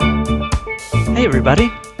Hey everybody,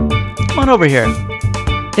 come on over here.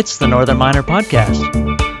 It's the Northern Miner Podcast.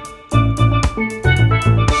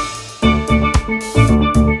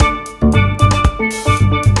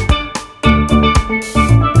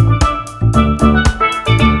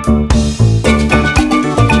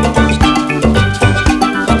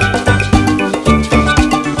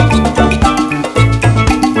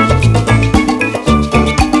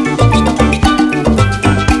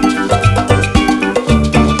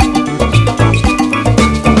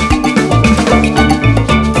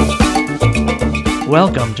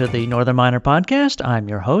 Welcome to the Northern Miner Podcast. I'm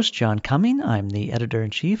your host, John Cumming. I'm the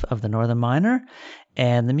editor-in-chief of the Northern Miner,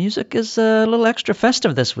 and the music is a little extra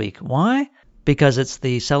festive this week. Why? Because it's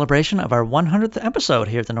the celebration of our 100th episode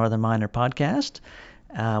here at the Northern Miner Podcast.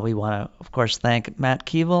 We want to, of course, thank Matt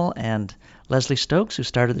Keevil and Leslie Stokes, who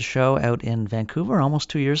started the show out in Vancouver almost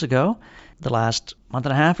 2 years ago. The last month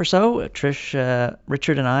and a half or so, Trish,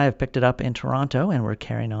 Richard, and I have picked it up in Toronto, and we're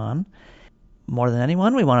carrying on. More than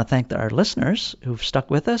anyone, we want to thank our listeners who've stuck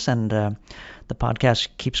with us, and the podcast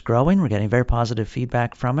keeps growing. We're getting very positive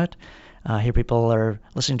feedback from it. Here people are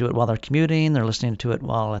listening to it while they're commuting, they're listening to it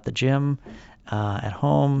while at the gym, at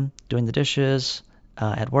home, doing the dishes,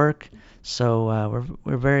 at work. So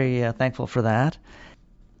we're very thankful for that.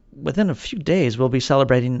 Within a few days, we'll be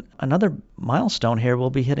celebrating another milestone here. We'll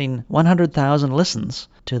be hitting 100,000 listens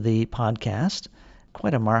to the podcast.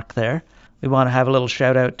 Quite a mark there. We want to have a little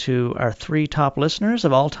shout out to our 3 top listeners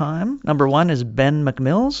of all time. Number 1 is Ben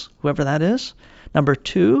McMills, whoever that is. Number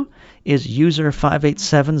 2 is user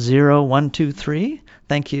 5870123.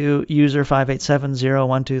 Thank you, user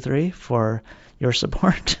 5870123, for your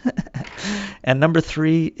support. And number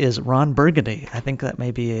 3 is Ron Burgundy. I think that may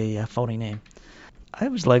be a phony name. I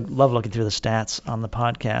always love looking through the stats on the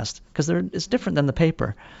podcast because it's different than the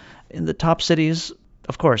paper. In the top cities,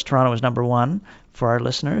 of course, Toronto is number 1 for our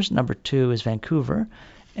listeners. Number 2 is Vancouver.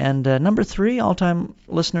 And number 3 all-time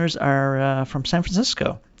listeners are from San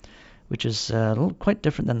Francisco, which is quite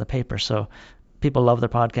different than the paper. So people love their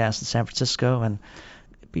podcast in San Francisco, and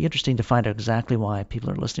it'd be interesting to find out exactly why people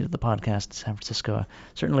are listening to the podcast in San Francisco.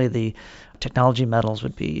 Certainly the technology metals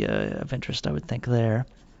would be of interest, I would think, there,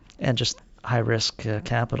 and just high-risk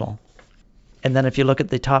capital. And then if you look at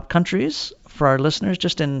the top countries for our listeners,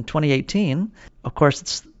 just in 2018, of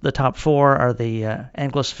course, the top 4 are the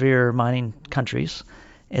Anglosphere mining countries.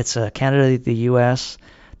 It's Canada, the US,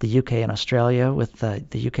 the UK, and Australia, with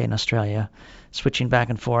the UK and Australia switching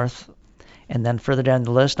back and forth. And then further down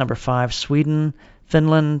the list, number 5, Sweden,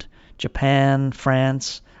 Finland, Japan,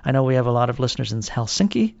 France. I know we have a lot of listeners in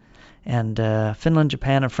Helsinki, and Finland,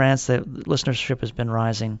 Japan, and France, the listenership has been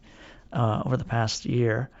rising over the past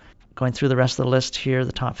year. Going through the rest of the list here,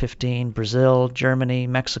 the top 15, Brazil, Germany,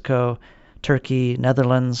 Mexico, Turkey,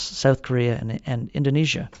 Netherlands, South Korea, and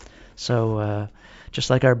Indonesia. So just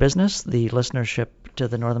like our business, the listenership to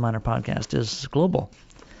the Northern Miner Podcast is global.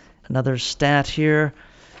 Another stat here,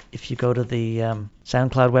 if you go to the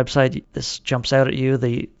SoundCloud website, this jumps out at you.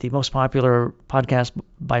 The most popular podcast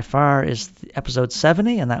by far is episode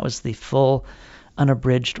 70, and that was the full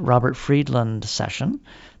unabridged Robert Friedland session.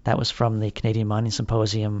 That was from the Canadian Mining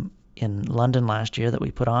Symposium in London last year that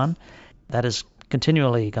we put on. That has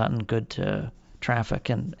continually gotten good traffic,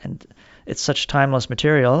 and it's such timeless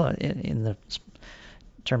material in the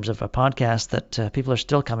terms of a podcast that people are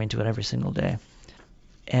still coming to it every single day.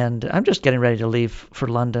 And I'm just getting ready to leave for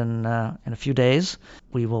London in a few days.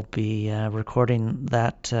 We will be recording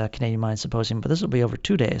that Canadian Mining Symposium, but this will be over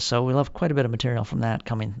 2 days, so we'll have quite a bit of material from that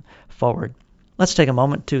coming forward. Let's take a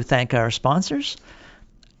moment to thank our sponsors.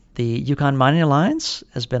 The Yukon Mining Alliance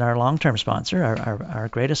has been our long-term sponsor, our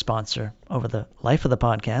greatest sponsor over the life of the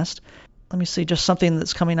podcast. Let me see, just something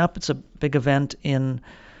that's coming up. It's a big event in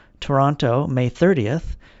Toronto, May 30th.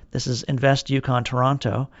 This is Invest Yukon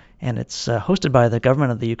Toronto, and it's hosted by the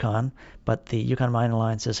government of the Yukon, but the Yukon Mining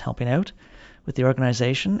Alliance is helping out with the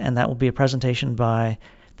organization, and that will be a presentation by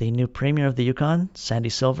the new Premier of the Yukon, Sandy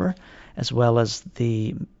Silver, as well as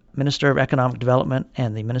the Minister of Economic Development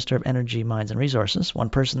and the Minister of Energy, Mines and Resources. One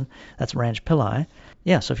person, that's Ranj Pillai.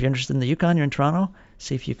 Yeah, so if you're interested in the Yukon, you're in Toronto,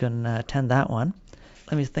 see if you can attend that one.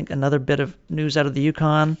 Let me think, another bit of news out of the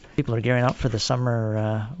Yukon. People are gearing up for the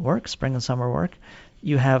summer work, spring and summer work.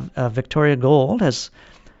 You have Victoria Gold has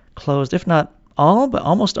closed, if not all, but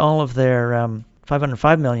almost all of their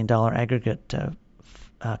 $505 million aggregate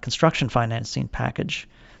construction financing package.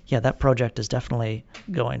 Yeah, that project is definitely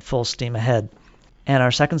going full steam ahead. And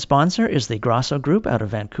our second sponsor is the Grosso Group out of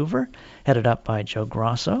Vancouver, headed up by Joe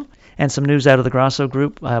Grosso. And some news out of the Grosso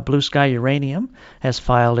Group, Blue Sky Uranium has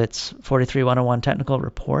filed its 43-101 technical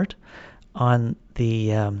report on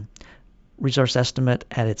the resource estimate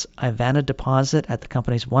at its Ivana deposit at the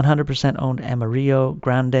company's 100% owned Amarillo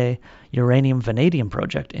Grande uranium vanadium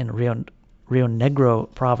project in Rio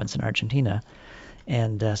Negro province in Argentina.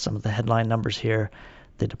 And some of the headline numbers here: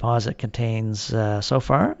 the deposit contains so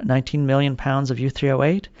far 19 million pounds of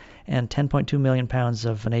U3O8 and 10.2 million pounds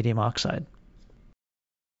of vanadium oxide.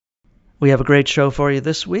 We have a great show for you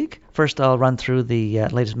this week. First, I'll run through the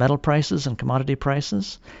latest metal prices and commodity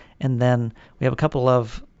prices. And then we have a couple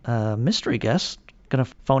of mystery guests going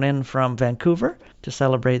to phone in from Vancouver to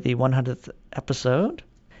celebrate the 100th episode.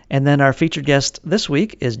 And then our featured guest this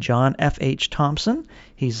week is John F.H. Thompson.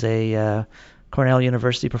 He's a Cornell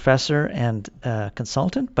University professor and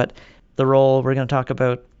consultant. But the role we're going to talk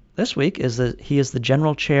about this week is that he is the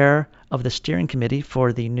general chair of the steering committee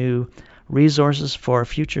for the new Resources for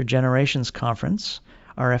Future Generations Conference,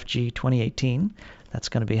 RFG 2018. That's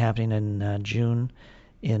going to be happening in June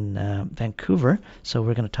in Vancouver. So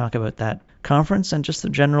we're going to talk about that conference and just the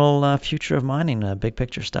general future of mining, big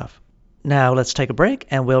picture stuff. Now let's take a break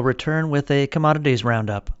and we'll return with a commodities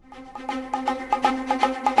roundup.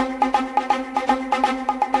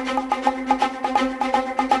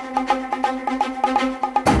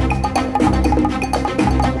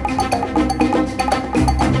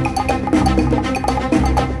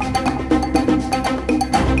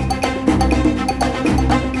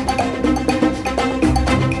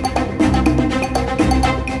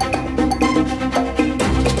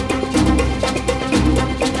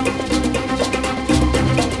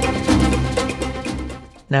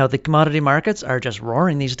 Now, the commodity markets are just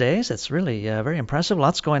roaring these days. It's really very impressive.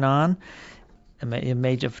 Lots going on. It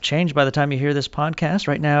may have changed by the time you hear this podcast.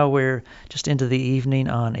 Right now, we're just into the evening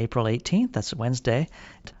on April 18th. That's Wednesday.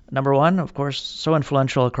 Number one, of course, so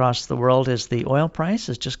influential across the world is the oil price.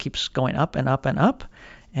 It just keeps going up and up and up.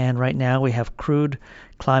 And right now, we have crude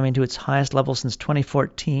climbing to its highest level since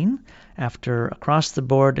 2014 after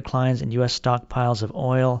across-the-board declines in U.S. stockpiles of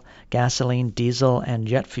oil, gasoline, diesel, and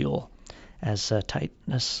jet fuel, as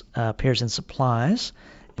tightness appears in supplies.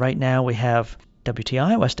 Right now we have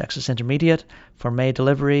WTI, West Texas Intermediate, for May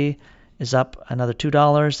delivery is up another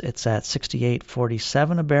 $2. It's at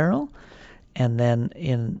 $68.47 a barrel. And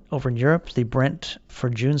then over in Europe, the Brent for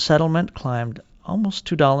June settlement climbed almost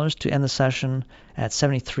 $2 to end the session at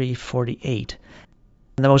 $73.48.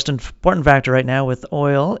 And the most important factor right now with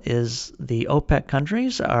oil is the OPEC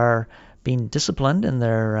countries are being disciplined in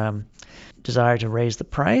their desire to raise the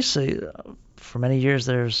price. For many years,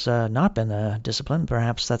 there's not been a discipline.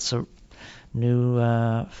 Perhaps that's a new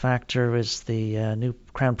factor is the new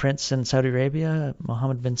crown prince in Saudi Arabia,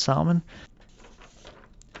 Mohammed bin Salman.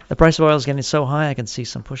 The price of oil is getting so high, I can see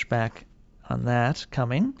some pushback on that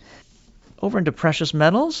coming. Over into precious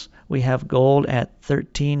metals, we have gold at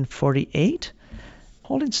 $13.48,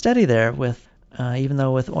 holding steady there with even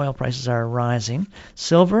though with oil prices are rising.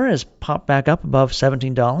 Silver has popped back up above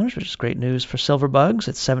 $17, which is great news for silver bugs.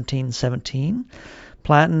 It's $17.17.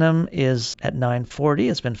 Platinum is at $9.40.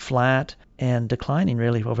 It's been flat and declining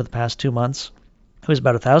really over the past 2 months. It was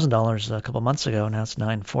about $1,000 a couple months ago. Now it's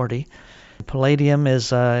 $9.40. Palladium is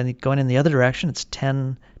going in the other direction. It's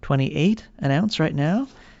 $10.28 an ounce right now.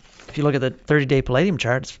 If you look at the 30-day palladium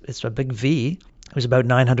chart, it's a big V. It was about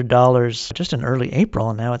 $900 just in early April,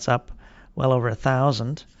 and now it's up well over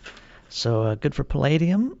 1,000. So good for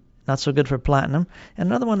palladium, not so good for platinum. And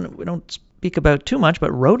another one we don't speak about too much,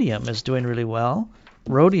 but rhodium is doing really well.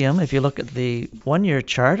 Rhodium, if you look at the 1-year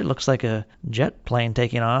chart, it looks like a jet plane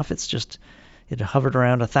taking off. It hovered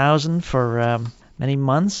around 1,000 for many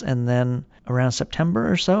months, and then around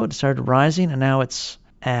September or so, it started rising, and now it's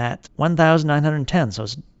at 1,910. So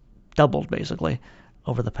it's doubled basically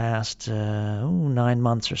over the past 9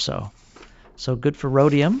 months or so. So good for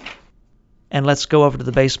rhodium. And let's go over to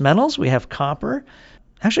the base metals. We have copper.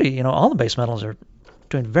 Actually, all the base metals are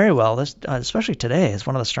doing very well. This, especially today, is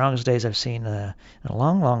one of the strongest days I've seen in a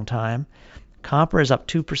long, long time. Copper is up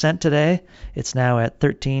 2% today. It's now at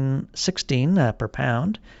 $13.16 per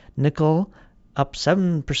pound. Nickel up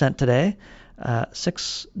 7% today,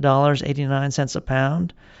 $6.89 a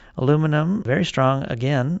pound. Aluminum, very strong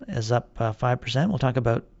again, is up 5%. We'll talk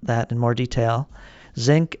about that in more detail.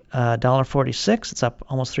 Zinc, $1.46. It's up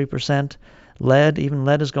almost 3%. Lead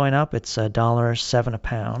is going up. It's $1.07 a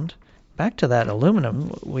pound. Back to that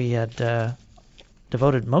aluminum, we had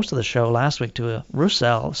devoted most of the show last week to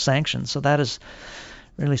Rusal sanctions, so that has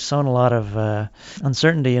really sown a lot of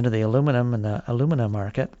uncertainty into the aluminum and the alumina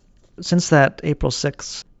market. Since that April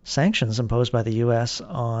 6th sanctions imposed by the U.S.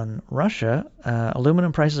 on Russia,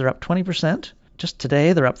 aluminum prices are up 20%. Just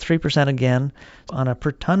today, they're up 3% again on a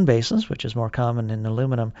per ton basis, which is more common in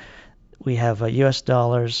aluminum. we have US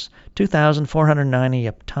dollars 2,490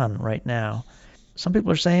 a ton right now. Some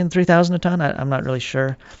people are saying 3,000 a ton. I'm not really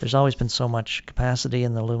sure. There's always been so much capacity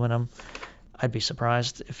in the aluminum. I'd be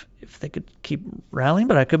surprised if they could keep rallying,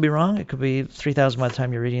 but I could be wrong. It could be 3,000 by the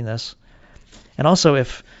time you're reading this. And also,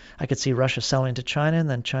 if I could see Russia selling to China and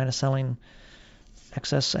then China selling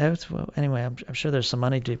excess out. Well, anyway, I'm sure there's some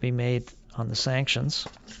money to be made on the sanctions.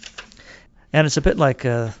 And it's a bit like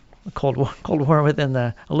a Cold War within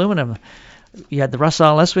the aluminum. You had the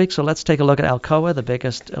Russell last week, so let's take a look at Alcoa, the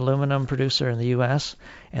biggest aluminum producer in the U.S.,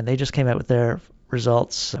 and they just came out with their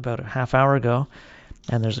results about a half hour ago,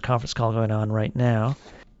 and there's a conference call going on right now.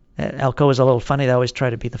 Alcoa is a little funny. They always try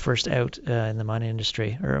to be the first out in the mining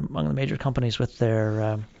industry, or among the major companies with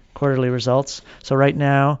their quarterly results. So right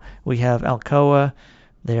now we have Alcoa.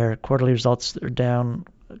 Their quarterly results are down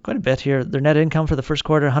quite a bit here. Their net income for the first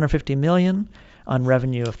quarter, $150 million on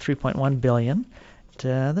revenue of $3.1 billion.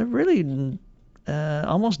 They're really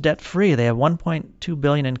almost debt-free. They have $1.2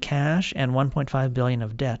 billion in cash and $1.5 billion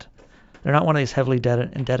of debt. They're not one of these heavily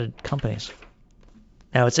indebted companies.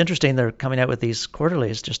 Now, it's interesting they're coming out with these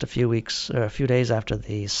quarterlies just a few days after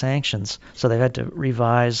the sanctions, so they've had to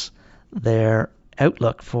revise their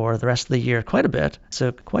outlook for the rest of the year quite a bit.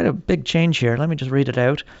 So quite a big change here. Let me just read it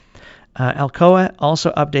out. Alcoa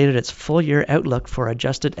also updated its full-year outlook for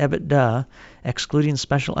adjusted EBITDA, excluding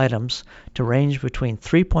special items, to range between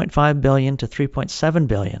 $3.5 billion to $3.7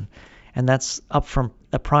 billion, and that's up from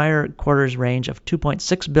the prior quarter's range of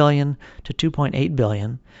 $2.6 billion to $2.8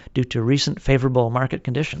 billion due to recent favorable market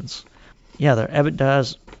conditions. Yeah, their EBITDA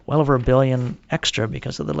is well over $1 billion extra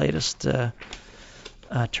because of the latest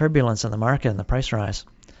turbulence in the market and the price rise.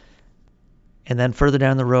 And then further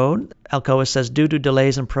down the road, Alcoa says due to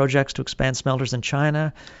delays in projects to expand smelters in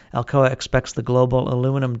China, Alcoa expects the global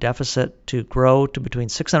aluminum deficit to grow to between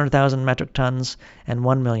 600,000 metric tons and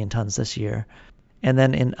 1 million tons this year. And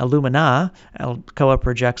then in alumina, Alcoa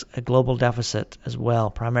projects a global deficit as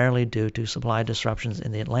well, primarily due to supply disruptions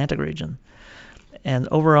in the Atlantic region. And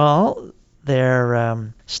overall,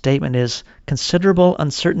 their statement is considerable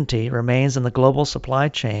uncertainty remains in the global supply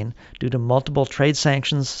chain due to multiple trade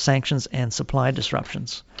sanctions, and supply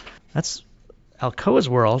disruptions. That's Alcoa's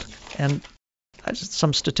world, and just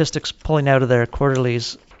some statistics pulling out of their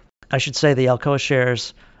quarterlies. I should say the Alcoa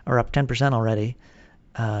shares are up 10% already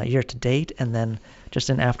year to date, and then just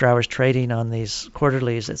in after-hours trading on these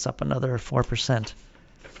quarterlies, it's up another 4%.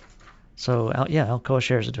 So Alcoa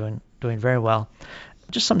shares are doing very well.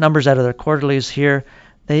 Just some numbers out of their quarterlies here.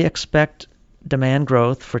 They expect demand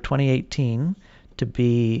growth for 2018 to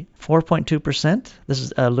be 4.2%. This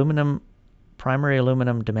is primary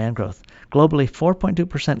aluminum demand growth. Globally,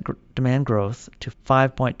 4.2% demand growth to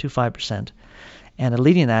 5.25%. And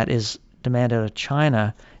leading that is demand out of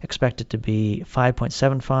China, expected to be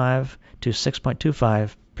 5.75 to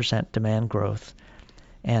 6.25% demand growth.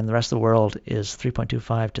 And the rest of the world is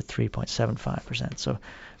 3.25 to 3.75%. So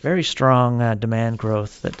very strong demand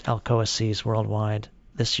growth that Alcoa sees worldwide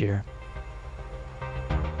this year.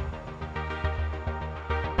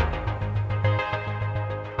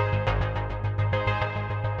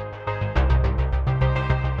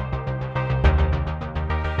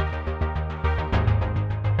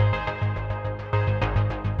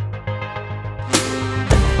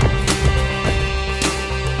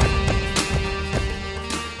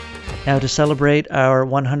 Now, to celebrate our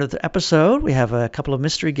 100th episode, we have a couple of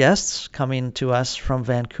mystery guests coming to us from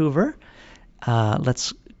Vancouver.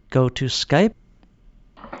 Let's go to Skype.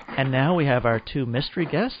 And now we have our two mystery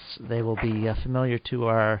guests. They will be familiar to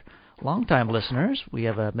our longtime listeners. We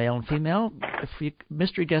have a male and female.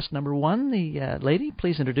 Mystery guest number one, the lady,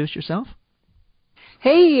 please introduce yourself.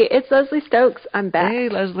 Hey, it's Leslie Stokes. I'm back. Hey,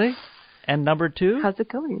 Leslie. And number two? How's it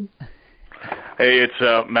going? Hey,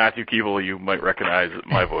 it's Matthew Keeble. You might recognize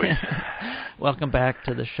my voice. Welcome back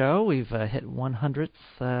to the show. We've hit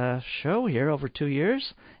 100th show here over 2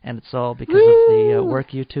 years, and it's all because of the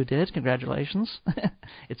work you two did. Congratulations.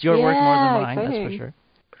 It's your work more than mine, exciting. That's for sure.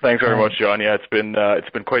 Thanks very much, John. Yeah, it's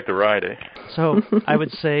been quite the ride, eh? So I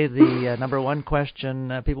would say the number one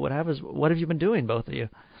question people would have is, what have you been doing, both of you?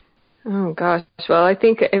 Oh, gosh. Well, I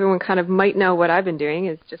think everyone kind of might know what I've been doing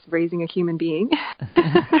is just raising a human being.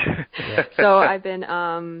 So I've been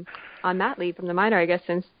on mat leave from the miner, I guess,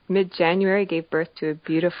 since mid-January. I gave birth to a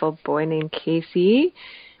beautiful boy named Casey,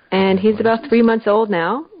 and he's about 3 months old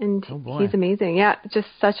now, and he's amazing. Yeah, just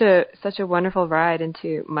such a wonderful ride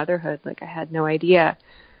into motherhood. Like, I had no idea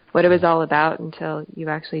what it was all about until you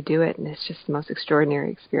actually do it, and it's just the most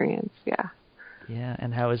extraordinary experience. Yeah. Yeah,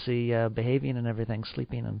 and how is he behaving and everything,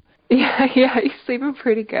 sleeping and... Yeah, he's sleeping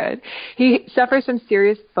pretty good. He suffers from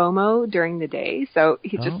serious FOMO during the day, so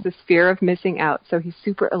he's just this fear of missing out. So he's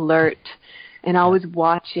super alert and always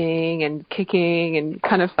watching and kicking and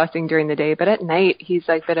kind of fussing during the day. But at night, he's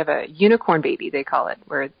like a bit of a unicorn baby, they call it,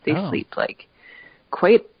 where they sleep like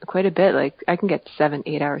quite a bit. Like I can get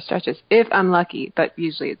 7-8 hour stretches if I'm lucky, but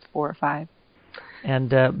usually it's 4 or 5.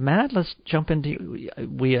 And Matt, let's jump into.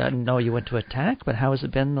 We know you went to ATTAC, but how has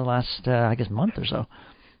it been the last, month or so?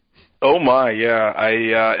 Oh my, yeah.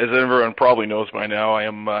 As everyone probably knows by now, I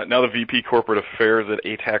am now the VP Corporate Affairs at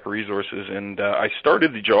ATTAC Resources, and I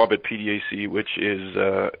started the job at PDAC, which is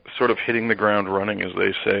sort of hitting the ground running, as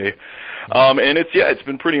they say. And it's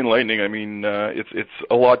been pretty enlightening. I mean, it's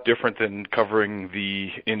a lot different than covering the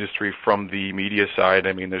industry from the media side.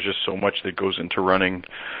 I mean, there's just so much that goes into running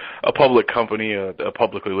a public company, a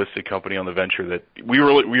publicly listed company on the venture that we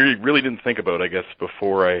really didn't think about, I guess,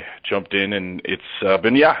 before I jumped in, and it's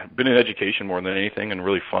been an education more than anything, and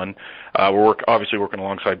really fun. We're obviously working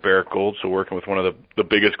alongside Barrick Gold, so working with one of the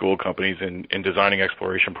biggest gold companies in designing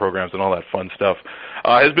exploration programs and all that fun stuff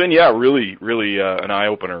has been really an eye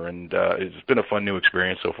opener, and it's been a fun new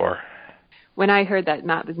experience so far. When I heard that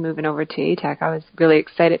Matt was moving over to ATTAC, I was really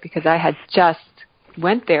excited because I had just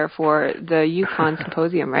went there for the Yukon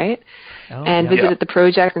Symposium, right? Visited the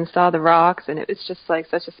project and saw the rocks, and it was just like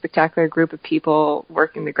such a spectacular group of people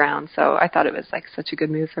working the ground. So I thought it was like such a good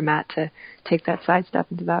move for Matt to take that side step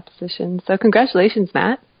into that position. So congratulations,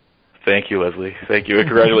 Matt. Thank you, Leslie. Thank you. And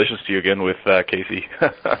congratulations to you again with Casey.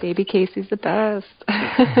 Baby Casey's the best.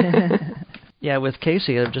 Yeah, with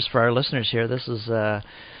Casey, just for our listeners here, this is,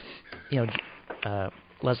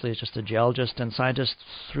 Leslie is just a geologist and scientist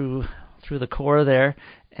through the core there,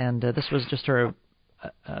 and this was just her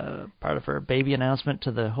part of her baby announcement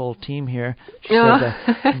to the whole team here. She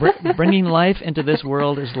said, bringing life into this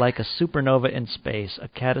world is like a supernova in space, a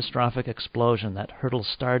catastrophic explosion that hurtles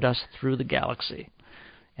stardust through the galaxy.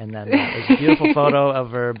 And then there's a beautiful photo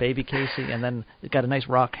of her baby Casey, and then it's got a nice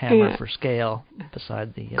rock hammer for scale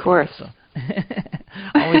beside the... Of course. So.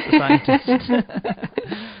 Always the scientist.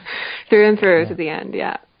 Through and through to the end,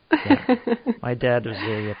 yeah. My dad was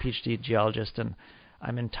a PhD geologist, and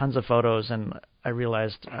I'm in tons of photos, and I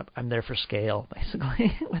realized I'm there for scale,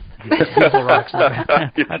 basically, with these beautiful rocks in the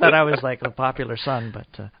background. I thought I was like the popular son, but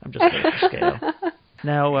I'm just there for scale.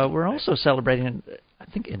 Now, we're also celebrating, I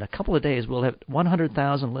think in a couple of days, we'll have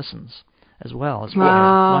 100,000 listens as well as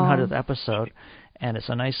our 100th episode, and it's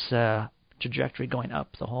a nice trajectory going up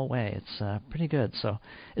the whole way. It's pretty good. So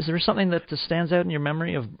is there something that stands out in your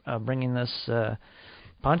memory of bringing this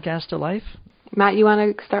podcast to life? Matt, you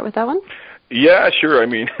want to start with that one? Yeah, sure. I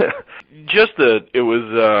mean, it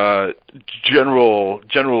was general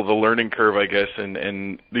the learning curve, I guess,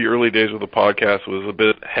 and the early days of the podcast was a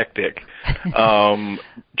bit hectic.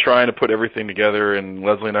 Trying to put everything together, and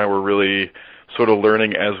Leslie and I were really sort of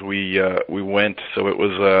learning as we went. So it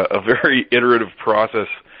was a very iterative process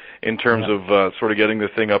in terms of sort of getting the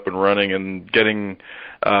thing up and running and getting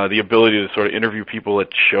the ability to sort of interview people at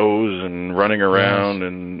shows and running around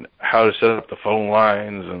and how to set up the phone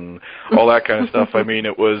lines and all that kind of stuff. I mean,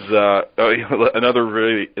 it was another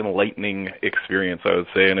really enlightening experience, I would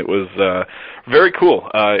say, and it was very cool.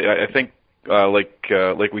 I think,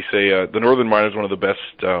 like we say, the Northern Mine is one of the best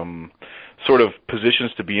sort of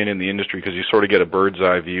positions to be in the industry, because you sort of get a bird's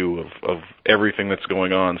eye view of everything that's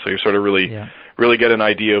going on. So you sort of really get an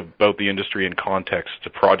idea about the industry in context, the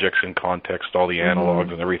projects in context, all the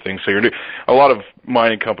analogs and everything. So a lot of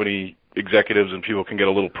mining company executives and people can get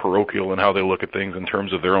a little parochial in how they look at things in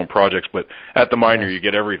terms of their own projects, but at the miner you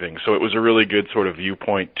get everything. So it was a really good sort of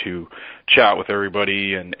viewpoint to chat with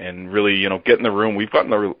everybody and really, get in the room. We got in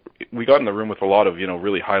the room with a lot of,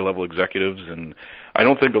 really high level executives, and I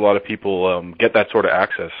don't think a lot of people get that sort of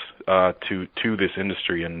access to this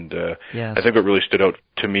industry. And I think what really stood out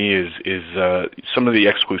to me is some of the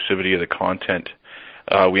exclusivity of the content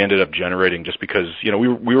we ended up generating, just because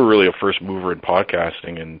we were really a first mover in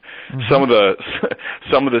podcasting, and some of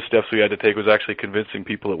the steps we had to take was actually convincing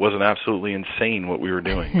people it wasn't absolutely insane what we were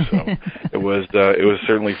doing. So it was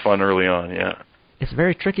certainly fun early on. Yeah. It's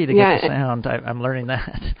very tricky to get the sound. I'm learning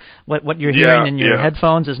that. What you're hearing in your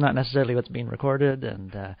headphones is not necessarily what's being recorded,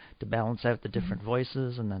 and to balance out the different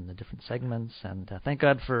voices and then the different segments. And thank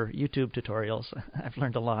God for YouTube tutorials. I've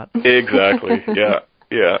learned a lot. Exactly.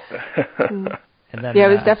 Yeah. And then, it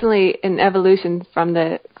was definitely an evolution from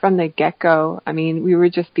the get-go. I mean, we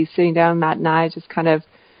would just be sitting down, Matt and I, just kind of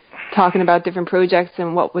talking about different projects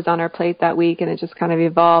and what was on our plate that week, and it just kind of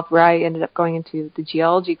evolved where I ended up going into the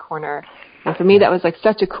geology corner And for me, that was like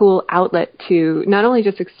such a cool outlet to not only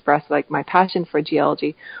just express like my passion for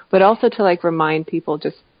geology, but also to like remind people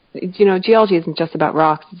just, you know, geology isn't just about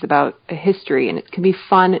rocks, it's about a history, and it can be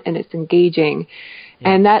fun and it's engaging.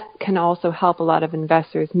 Yeah. And that can also help a lot of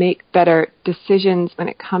investors make better decisions when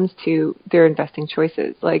it comes to their investing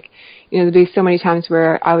choices. Like, you know, there'd be so many times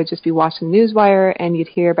where I would just be watching the newswire and you'd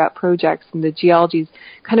hear about projects and the geology's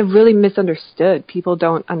kind of really misunderstood. People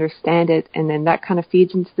don't understand it, and then that kind of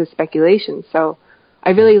feeds into the speculation. So I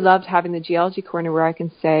really loved having the geology corner where I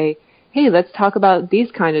can say, hey, let's talk about these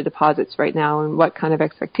kind of deposits right now and what kind of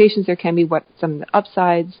expectations there can be, what some of the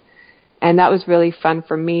upsides. And that was really fun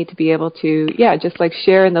for me to be able to, just like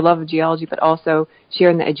share in the love of geology, but also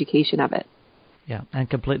share in the education of it. Yeah, and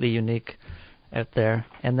completely unique out there.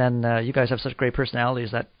 And then you guys have such great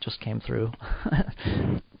personalities that just came through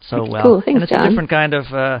so well. Cool. Thanks, and it's John. a different kind of,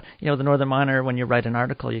 the Northern Miner, when you write an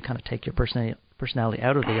article, you kind of take your personality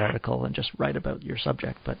out of the article and just write about your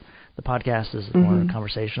subject. But the podcast is more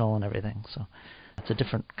conversational and everything. So it's a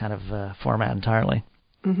different kind of format entirely.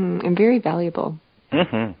 And very valuable.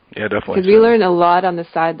 Mm-hmm. Yeah, definitely. Because we learned a lot on the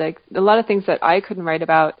side, like a lot of things that I couldn't write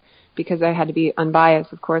about because I had to be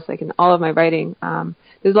unbiased, of course, like in all of my writing.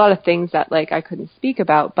 There's a lot of things that like I couldn't speak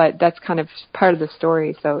about, but that's kind of part of the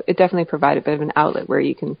story. So it definitely provided a bit of an outlet where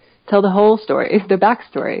you can tell the whole story, the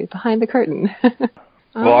backstory behind the curtain.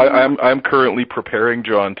 Well, I'm currently preparing,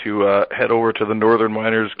 John, to head over to the Northern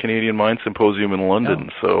Miners Canadian Mine Symposium in London.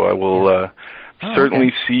 So I will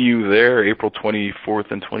certainly see you there, April 24th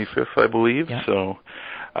and 25th, I believe. Yeah. So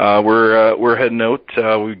we're heading out.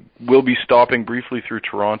 We will be stopping briefly through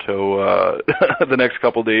Toronto the next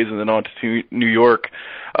couple of days, and then on to New York.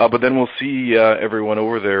 But then we'll see everyone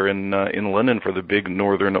over there in London for the big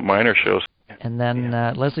Northern Miner show. And then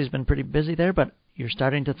Leslie's been pretty busy there, but you're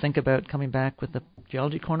starting to think about coming back with the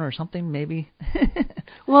Geology Corner or something, maybe?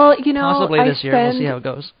 Well, you know, possibly this year. We'll see how it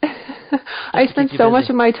goes. I spend so much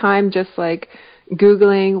of my time just like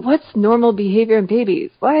Googling what's normal behavior in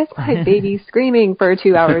babies. Why is my baby screaming for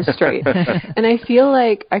 2 hours straight? And I feel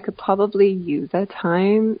like I could probably use that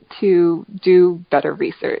time to do better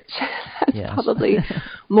research. That's probably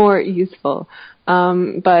more useful.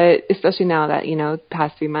 But especially now that, you know, the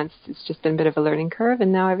past 3 months, it's just been a bit of a learning curve,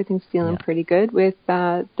 and now everything's feeling pretty good with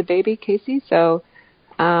the baby, Casey. So,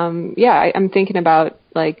 I'm thinking about,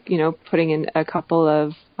 like, you know, putting in a couple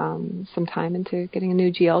of some time into getting a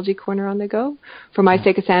new geology corner on the go for my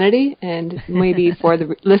sake of sanity and maybe for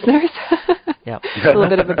the listeners. A little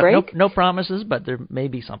bit of a break. No promises, but there may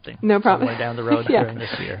be something. No promise. Somewhere down the road during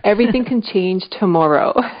this year. Everything can change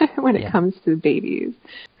tomorrow when it comes to babies.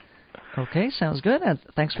 Okay, sounds good. And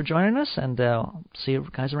thanks for joining us, and see you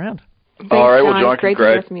guys around. Thanks, all right, well, John, great to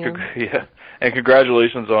hear from you. And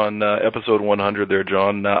congratulations on episode 100 there,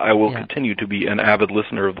 John. I will continue to be an avid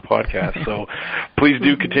listener of the podcast, so please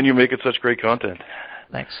do continue making such great content.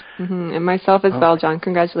 Thanks. And myself as well, John.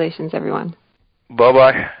 Congratulations, everyone.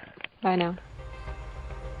 Bye-bye. Bye now.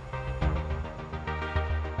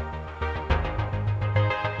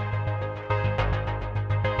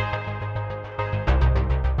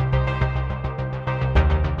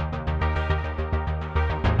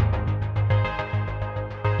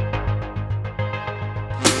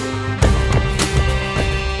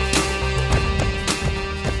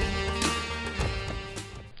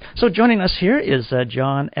 So joining us here is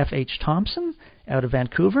John F.H. Thompson out of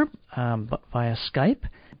Vancouver via Skype.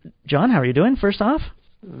 John, how are you doing, first off?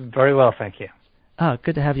 Very well, thank you.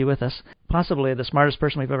 Good to have you with us. Possibly the smartest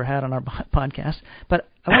person we've ever had on our podcast. But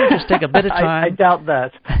I want to just take a bit of time. I doubt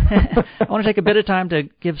that. I want to take a bit of time to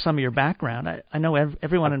give some of your background. I know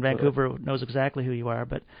everyone in Vancouver knows exactly who you are,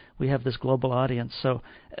 but we have this global audience. So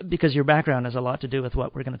because your background has a lot to do with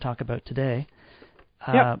what we're going to talk about today.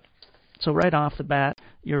 So right off the bat,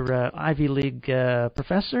 you're an Ivy League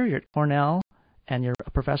professor, you're at Cornell, and you're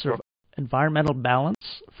a professor of environmental balance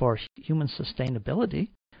for human sustainability,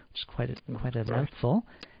 which is quite a mouthful.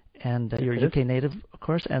 And you're a UK native, of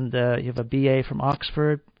course, and you have a BA from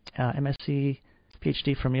Oxford, MSc,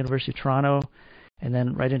 PhD from University of Toronto, and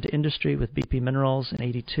then right into industry with BP Minerals in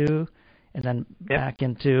 '82, and then back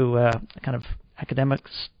into a kind of academic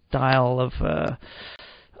style of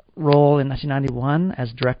role in 1991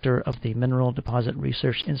 as director of the Mineral Deposit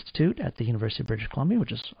Research Institute at the University of British Columbia,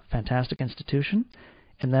 which is a fantastic institution.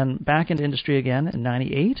 And then back into industry again in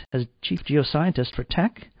 '98 as chief geoscientist for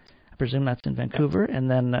Teck. I presume that's in Vancouver.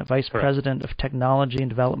 And then vice president of technology and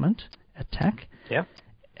development at Teck. Yeah.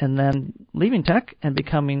 And then leaving Teck and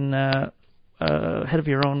becoming head of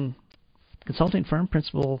your own consulting firm,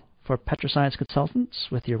 principal for Petroscience Consultants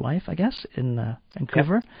with your wife, I guess, in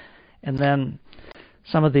Vancouver. And then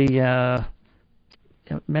some of the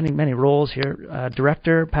many roles here.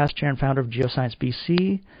 Director, past chair and founder of Geoscience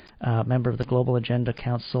BC, member of the Global Agenda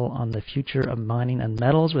Council on the Future of Mining and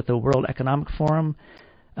Metals with the World Economic Forum.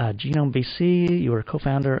 Genome BC, you were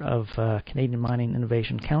co-founder of Canadian Mining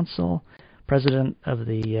Innovation Council, president of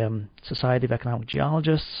the Society of Economic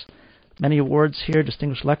Geologists. Many awards here,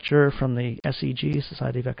 distinguished lecturer from the SEG,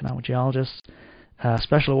 Society of Economic Geologists,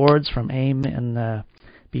 special awards from AIM in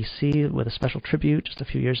BC with a special tribute just a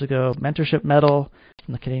few years ago, mentorship medal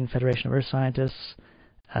from the Canadian Federation of Earth Scientists,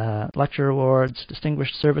 lecture awards,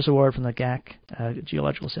 distinguished service award from the GAC,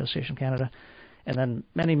 Geological Association Canada, and then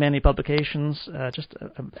many publications, just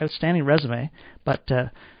an outstanding resume. But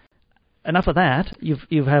enough of that.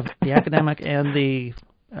 You have the academic and the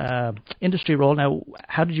industry role. Now,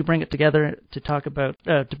 how did you bring it together to talk about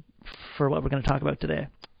for what we're going to talk about today?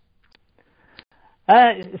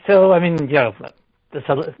 So, I mean,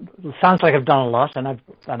 it sounds like I've done a lot, and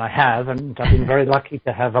I have, and I've been very lucky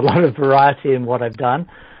to have a lot of variety in what I've done,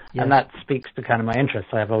 yes. And that speaks to kind of my interests.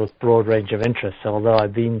 I have a broad range of interests. So, although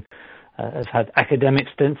I've had academic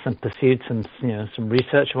stints and pursued some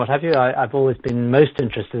research and what have you, I've always been most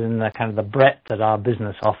interested in the kind of the breadth that our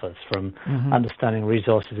business offers, from understanding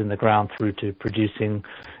resources in the ground through to producing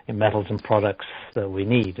metals and products that we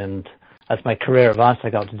need. And as my career advanced, I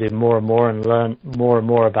got to do more and more and learn more and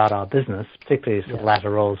more about our business, particularly the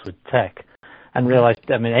latter roles with tech, and realized,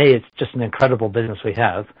 it's just an incredible business we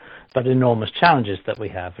have, but enormous challenges that we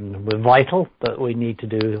have, and we're vital, but we need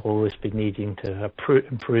to always be needing to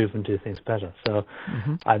improve and do things better. So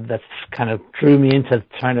that's kind of drew me into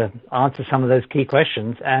trying to answer some of those key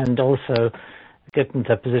questions, and also get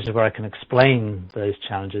into a position where I can explain those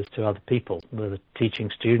challenges to other people, whether teaching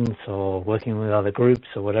students or working with other groups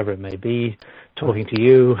or whatever it may be, talking to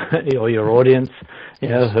you or your audience, who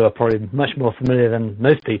are probably much more familiar than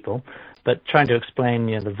most people, but trying to explain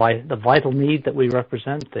the vital need that we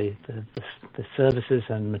represent, the services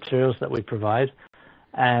and materials that we provide,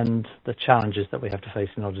 and the challenges that we have to face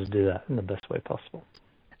in order to do that in the best way possible.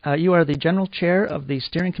 You are the General Chair of the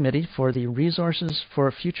Steering Committee for the Resources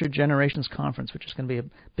for Future Generations Conference, which is going to be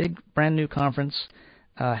a big, brand-new conference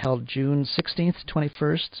held June 16th,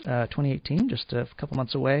 21st, 2018, just a couple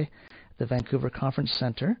months away, at the Vancouver Conference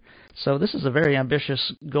Center. So this is a very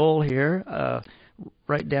ambitious goal here,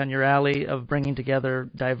 right down your alley of bringing together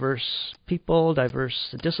diverse people,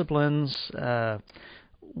 diverse disciplines.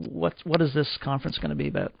 What is this conference going to be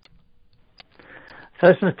about? So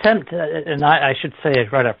it's an attempt, and I should say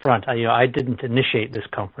it right up front, I didn't initiate this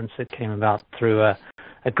conference. It came about through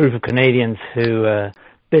a group of Canadians who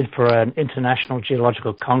bid for an International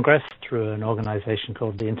Geological Congress through an organization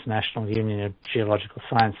called the International Union of Geological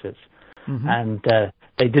Sciences. And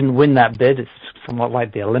they didn't win that bid. It's somewhat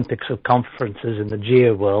like the Olympics of conferences in the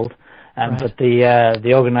geo world. But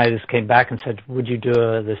the organizers came back and said, would you do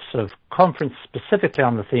this sort of conference specifically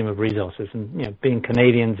on the theme of resources? And, being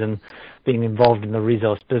Canadians and being involved in the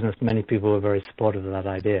resource business, many people were very supportive of that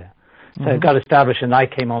idea. So it got established, and I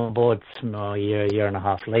came on board a year and a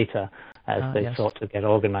half later as they sought to get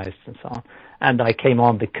organized and so on. And I came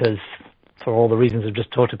on because, for all the reasons I've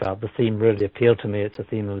just talked about, the theme really appealed to me. It's a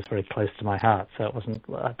theme that was very close to my heart, so it wasn't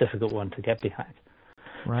a difficult one to get behind.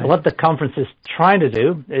 Right. So what the conference is trying to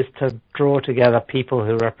do is to draw together people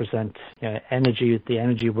who represent energy, the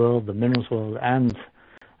energy world, the minerals world, and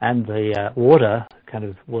the water kind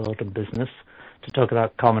of world and business, to talk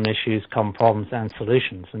about common issues, common problems, and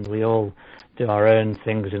solutions. And we all do our own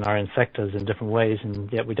things in our own sectors in different ways,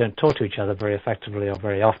 and yet we don't talk to each other very effectively or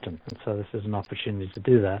very often. And so this is an opportunity to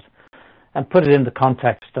do that, and put it in the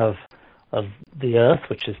context of the Earth,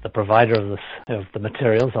 which is the provider of the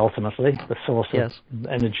materials, ultimately, the source of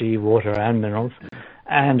energy, water, and minerals,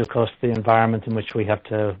 and, of course, the environment in which we have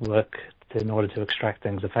to work in order to extract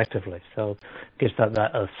things effectively. So it gives that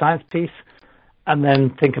Earth science piece, and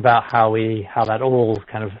then think about how that all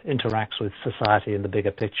kind of interacts with society in the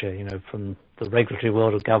bigger picture, from the regulatory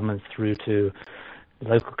world of governments through to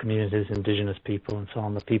local communities, indigenous people, and so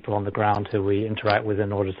on, the people on the ground who we interact with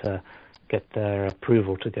in order to get their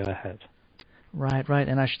approval to go ahead. Right.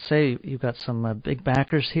 And I should say you've got some big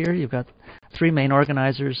backers here. You've got three main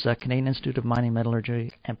organizers, Canadian Institute of Mining,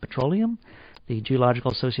 Metallurgy, and Petroleum, the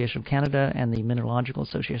Geological Association of Canada, and the Mineralogical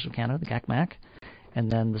Association of Canada, the GACMAC. And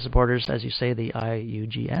then the supporters, as you say, the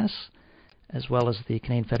IUGS, as well as the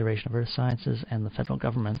Canadian Federation of Earth Sciences and the federal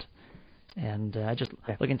government. And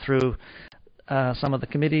looking through some of the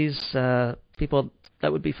committees, people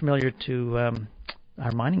that would be familiar to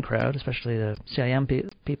our mining crowd, especially the CIM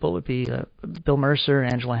people, would be Bill Mercer,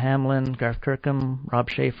 Angela Hamlin, Garth Kirkham, Rob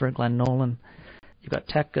Schaefer, Glenn Nolan. You've got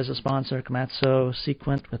Tech as a sponsor, Komatsu,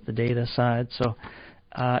 Sequent with the data side. So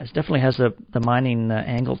It definitely has the mining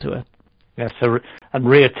angle to it. Yeah, so and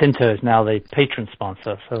Rio Tinto is now the patron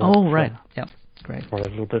sponsor. So right. Yeah, great. Or a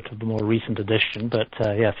little bit of the more recent addition, but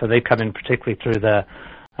so they come in particularly through the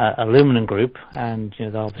aluminum group, and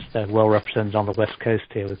obviously they're well represented on the west coast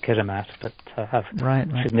here with Kitimat, but have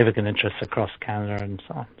significant interests across Canada and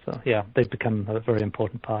so on. So they've become a very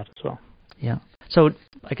important part as well. Yeah. So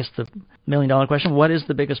I guess the $1 million question: what is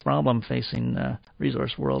the biggest problem facing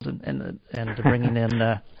Resource World and bringing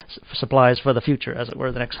in supplies for the future, as it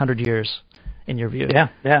were, the next 100 years, in your view? Yeah.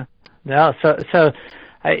 So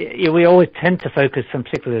we always tend to focus, and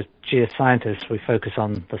particularly as geoscientists, we focus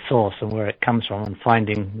on the source and where it comes from, and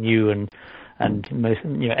finding new and most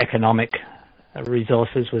economic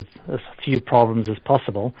resources with as few problems as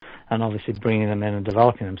possible, and obviously bringing them in and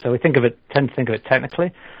developing them. So we tend to think of it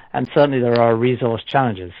technically, and certainly there are resource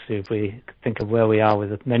challenges. If we think of where we are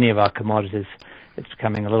with many of our commodities, it's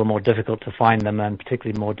becoming a little more difficult to find them, and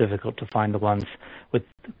particularly more difficult to find the ones with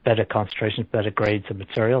better concentrations, better grades of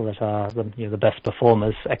material that are the best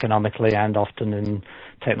performers economically and often in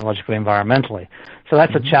technologically, environmentally. So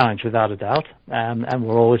that's a challenge without a doubt, and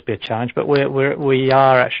will always be a challenge. But we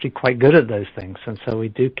are actually quite good at those things, and so we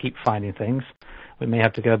do keep finding things. We may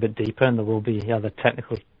have to go a bit deeper, and there will be other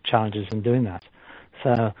technical challenges in doing that.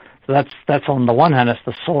 So that's on the one hand, it's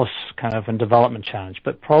the source kind of and development challenge.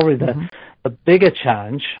 But probably the bigger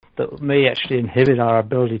challenge that may actually inhibit our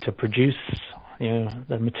ability to produce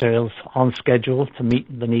the materials on schedule to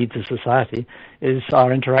meet the needs of society is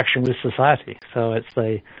our interaction with society. So it's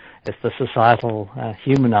the societal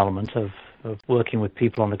human element of working with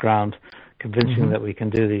people on the ground, convincing that we can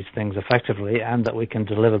do these things effectively and that we can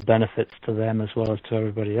deliver benefits to them as well as to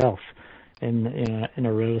everybody else in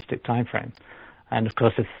a realistic time frame. And of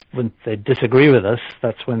course, when they disagree with us,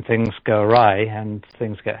 that's when things go awry and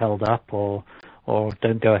things get held up or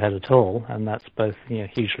don't go ahead at all. And that's both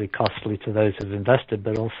hugely costly to those who've invested,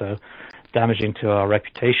 but also damaging to our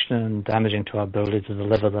reputation and damaging to our ability to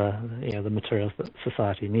deliver the materials that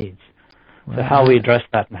society needs. Right. So how we address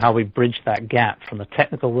that and how we bridge that gap from the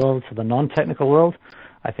technical world to the non-technical world,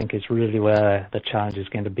 I think is really where the challenge is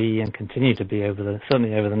going to be and continue to be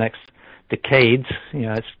certainly over the next decades.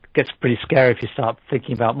 It gets pretty scary if you start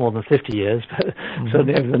thinking about more than 50 years, but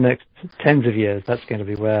certainly over the next tens of years, that's going to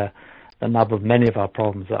be where the nub of many of our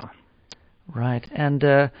problems are. Right, and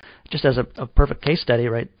just as a perfect case study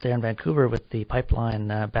right there in Vancouver with the pipeline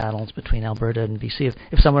battles between Alberta and BC,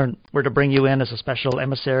 if someone were to bring you in as a special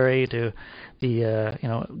emissary to be,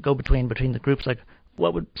 go between the groups, like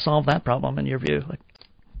what would solve that problem in your view?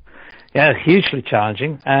 Yeah, hugely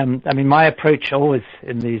challenging. My approach always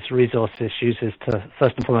in these resource issues is to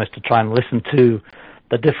first and foremost to try and listen to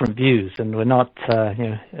the different views, and we're not,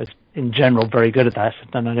 as in general, very good at that.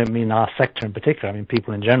 And I don't mean our sector in particular. I mean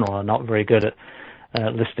people in general are not very good at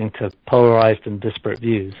listening to polarized and disparate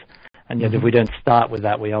views. And yet, if we don't start with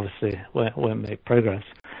that, we obviously won't make progress.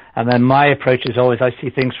 And then my approach is always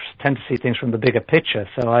tend to see things from the bigger picture.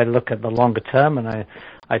 So I look at the longer term, and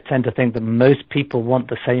I tend to think that most people want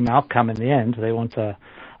the same outcome in the end. They want a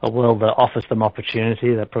world that offers them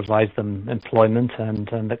opportunity, that provides them employment, and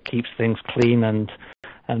that keeps things clean and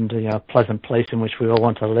a pleasant place in which we all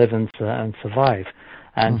want to live and survive.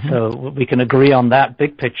 And so we can agree on that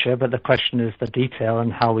big picture, but the question is the detail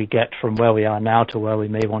and how we get from where we are now to where we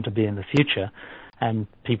may want to be in the future. And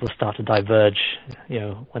people start to diverge,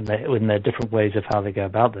 when there are different ways of how they go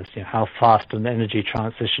about this. How fast an energy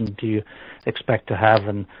transition do you expect to have,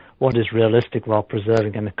 and what is realistic while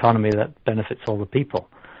preserving an economy that benefits all the people?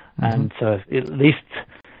 And so, at least,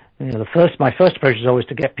 my first approach is always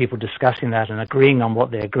to get people discussing that and agreeing on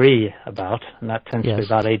what they agree about, and that tends to be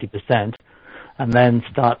about 80%, and then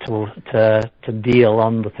start to deal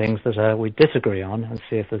on the things that we disagree on and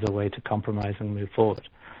see if there's a way to compromise and move forward.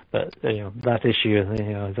 But that issue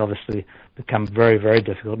has obviously become very, very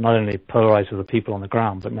difficult, not only polarized with the people on the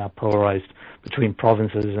ground, but now polarized between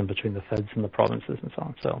provinces and between the feds and the provinces and so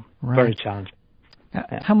on. So very challenging.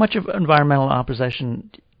 How much of environmental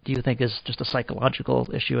opposition do you think is just a psychological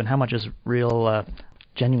issue, and how much is real,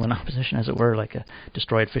 genuine opposition, as it were, like a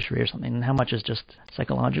destroyed fishery or something, and how much is just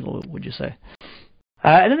psychological, would you say?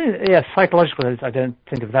 I don't think, psychological, I don't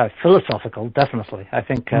think of that. Philosophical, definitely. I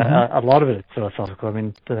think a lot of it is philosophical. I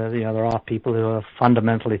mean, there are people who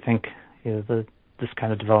fundamentally think that this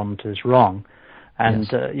kind of development is wrong. And,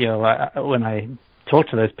 when I talk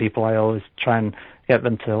to those people, I always try and get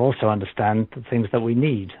them to also understand the things that we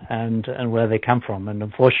need and where they come from. And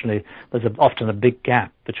unfortunately, there's often a big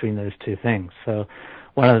gap between those two things. So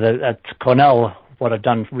at Cornell, what I've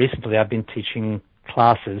done recently, I've been teaching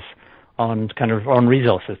classes on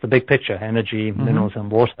resources, the big picture, energy, minerals,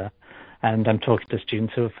 and water. And I'm talking to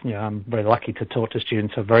students who, I'm very lucky to talk to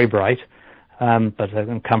students who are very bright, but they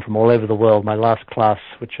come from all over the world. My last class,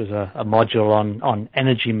 which was a module on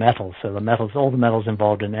energy metals, so all the metals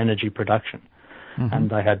involved in energy production. Mm-hmm.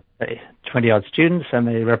 And I had 20-odd students, and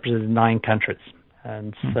they represented 9 countries.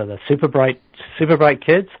 And so they're super bright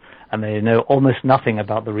kids, and they know almost nothing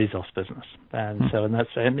about the resource business. And so, that's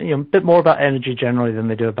a bit more about energy generally than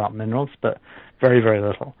they do about minerals, but very, very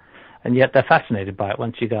little. And yet they're fascinated by it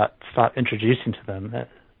once you start introducing to them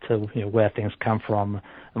to where things come from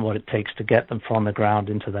and what it takes to get them from the ground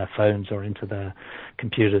into their phones or into their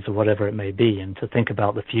computers or whatever it may be, and to think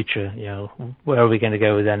about the future. Where are we going to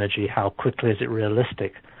go with energy? How quickly is it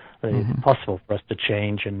realistic? Is it possible for us to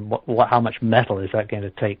change? And how much metal is that going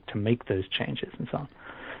to take to make those changes and so on?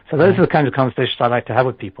 So those are the kinds of conversations I like to have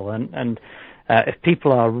with people. And if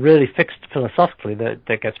people are really fixed philosophically,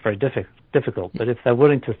 that gets very difficult. But if they're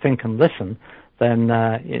willing to think and listen,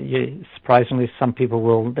 then surprisingly, some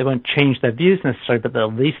people they won't change their views necessarily, but they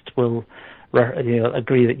at least will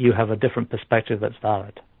agree that you have a different perspective that's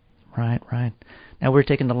valid. Right. Now, we're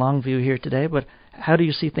taking the long view here today, but how do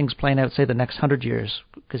you see things playing out, say, the next 100 years?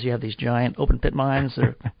 Because you have these giant open-pit mines that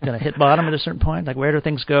are going to hit bottom at a certain point. Like, where do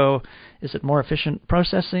things go? Is it more efficient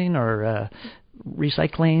processing or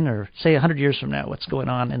recycling? Or, say, 100 years from now, what's going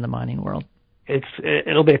on in the mining world?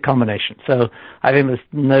 It'll be a combination. So I think there's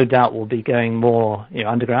no doubt we'll be going more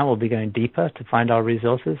underground. We'll be going deeper to find our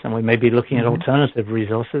resources, and we may be looking at alternative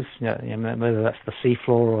resources, whether that's the seafloor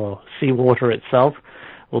or seawater itself.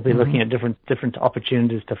 We'll be looking at different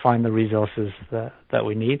opportunities to find the resources that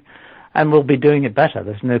we need, and we'll be doing it better.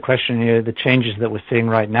 There's no question. The changes that we're seeing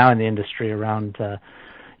right now in the industry around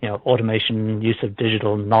automation, use of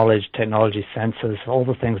digital knowledge, technology, sensors, all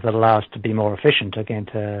the things that allow us to be more efficient are going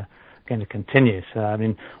to continue. So, I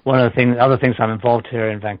mean, one of the other things I'm involved here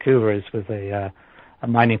in Vancouver is with a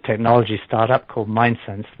mining technology startup called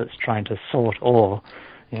MineSense that's trying to sort ore,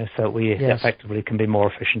 so that we effectively can be more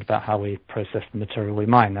efficient about how we process the material we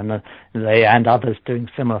mine. And they and others doing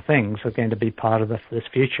similar things are going to be part of this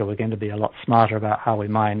future. We're going to be a lot smarter about how we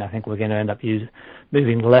mine. I think we're going to end up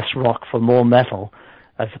moving less rock for more metal,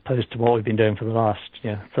 as opposed to what we've been doing for the last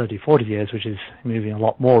 30, 40 years, which is moving a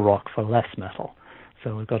lot more rock for less metal.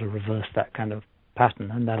 So we've got to reverse that kind of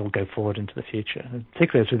pattern, and that'll go forward into the future, and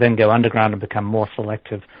particularly as we then go underground and become more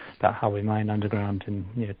selective about how we mine underground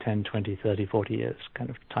in 10, 20, 30, 40 years kind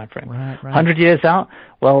of time frame. Right. 100 years out,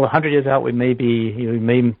 we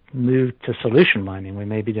may move to solution mining. We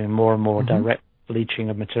may be doing more and more direct leaching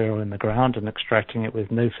of material in the ground and extracting it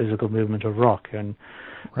with no physical movement of rock. And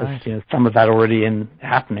there's some of that already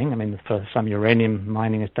happening. I mean, for some uranium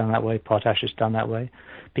mining is done that way, potash is done that way.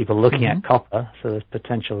 People looking at copper, so there's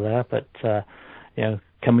potential there. But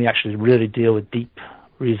can we actually really deal with deep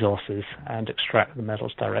resources and extract the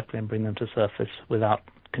metals directly and bring them to surface without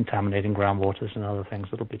contaminating groundwaters and other things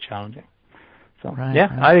that'll be challenging? So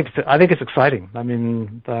I think it's exciting. I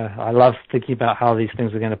mean, I love thinking about how these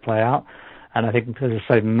things are going to play out, and I think, as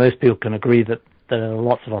I say, most people can agree that there are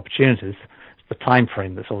lots of opportunities. It's the time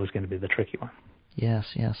frame that's always going to be the tricky one. Yes.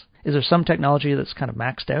 Is there some technology that's kind of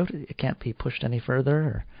maxed out? It can't be pushed any further,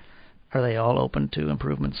 or are they all open to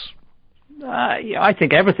improvements? I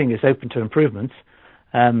think everything is open to improvements.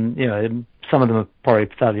 Some of them are probably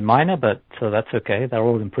fairly minor, but so that's okay. They're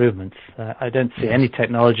all improvements. I don't see any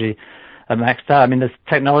technology maxed out. I mean, there's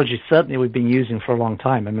technology certainly we've been using for a long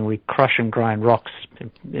time. I mean, we crush and grind rocks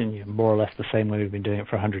in more or less the same way we've been doing it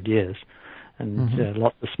for 100 years. And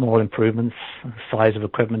lots of small improvements. The size of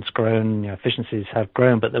equipment's grown, efficiencies have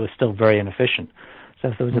grown, but they were still very inefficient. So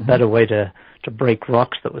if there was a better way to break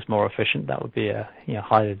rocks that was more efficient, that would be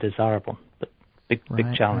highly desirable, but big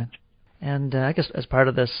challenge. Right. And I guess as part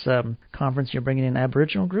of this conference, you're bringing in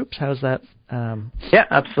Aboriginal groups. How's that? Yeah,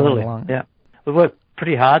 absolutely. Yeah, we work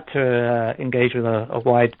pretty hard to engage with a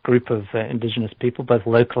wide group of Indigenous people, both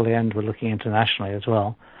locally and we're looking internationally as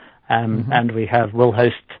well. And we'll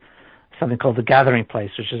host something called the Gathering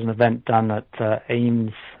Place, which is an event done at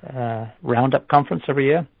AIM's Roundup conference every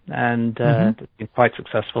year, and it's been quite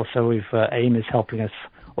successful. So AIM is helping us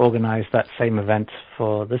organize that same event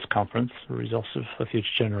for this conference, Resources for Future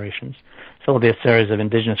Generations. So there'll be a series of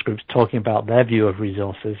Indigenous groups talking about their view of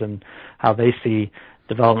resources and how they see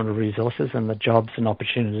development of resources and the jobs and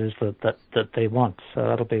opportunities that they want. So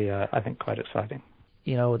that'll be, I think, quite exciting.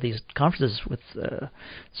 These conferences with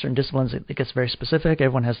certain disciplines, it gets very specific.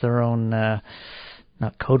 Everyone has their own,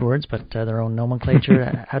 not code words, but their own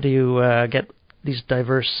nomenclature. How do you get these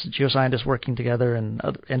diverse geoscientists working together and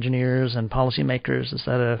other engineers and policymakers? Is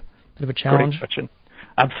that a bit of a challenge? Great question.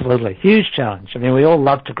 Absolutely. Huge challenge. I mean, we all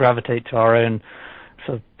love to gravitate to our own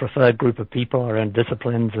sort of preferred group of people, our own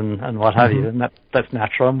disciplines and what have you, and that's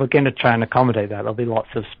natural. And we're going to try and accommodate that. There'll be lots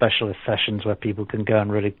of specialist sessions where people can go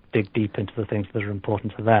and really dig deep into the things that are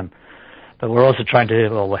important to them. But we're also trying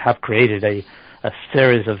to, we have created a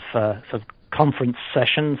series of sort of conference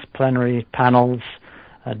sessions, plenary panels,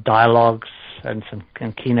 dialogues, and some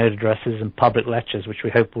keynote addresses and public lectures, which we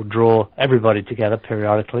hope will draw everybody together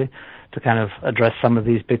periodically to kind of address some of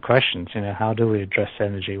these big questions. How do we address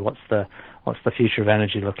energy? What's the future of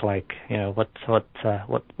energy look like?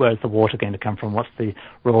 Where's the water going to come from? What's the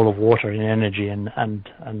role of water in energy and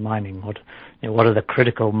mining? What are the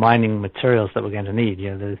critical mining materials that we're going to need?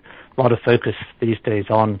 There's a lot of focus these days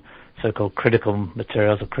on so-called critical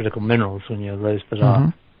materials or critical minerals, when those that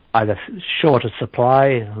are either short of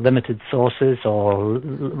supply, limited sources, or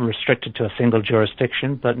restricted to a single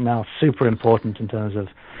jurisdiction, but now super important in terms of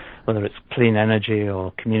whether it's clean energy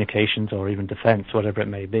or communications or even defense, whatever it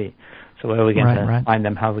may be. So where are we going to find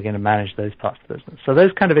them? How are we going to manage those parts of the business? So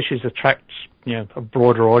those kind of issues attract,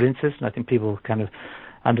 broader audiences, and I think people kind of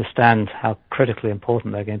understand how critically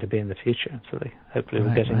important they're going to be in the future. So they hopefully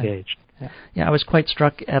will get engaged. Yeah, I was quite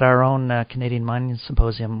struck at our own Canadian Mining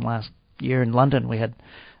Symposium last year in London. We had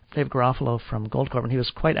Dave Garofalo from Goldcorp, and he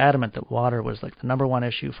was quite adamant that water was like the number one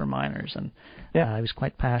issue for miners, and he was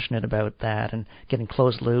quite passionate about that and getting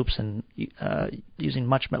closed loops and using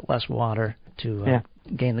much less water to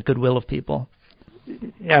gain the goodwill of people.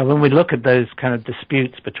 Yeah, when we look at those kind of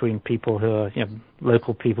disputes between people who are,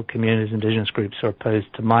 local people, communities, indigenous groups who are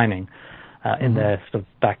opposed to mining in their sort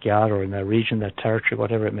of backyard or in their region, their territory,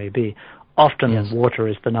 whatever it may be, often water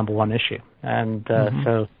is the number one issue. And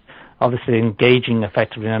so obviously engaging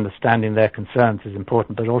effectively and understanding their concerns is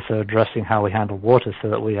important, but also addressing how we handle water so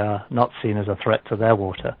that we are not seen as a threat to their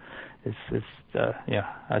water is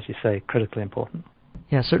as you say, critically important.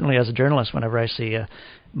 Yeah, certainly as a journalist, whenever I see a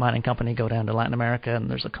mining company go down to Latin America and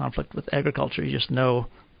there's a conflict with agriculture, you just know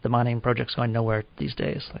the mining project's going nowhere these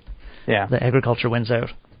days. The agriculture wins out.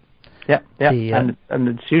 Yeah. And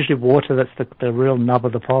it's usually water that's the real nub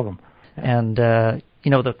of the problem. And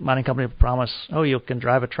the mining company will promise, you can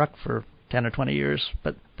drive a truck for 10 or 20 years,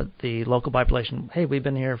 but the local population, hey, we've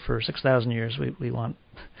been here for 6,000 years. We want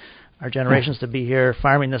our generations to be here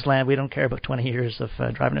farming this land. We don't care about 20 years of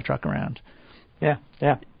driving a truck around. Yeah.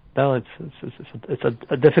 No, it's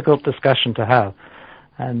a difficult discussion to have,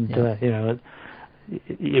 and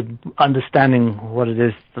you understanding what it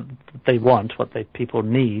is that they want, what people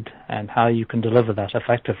need, and how you can deliver that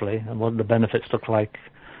effectively, and what the benefits look like.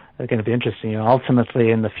 Are going to be interesting.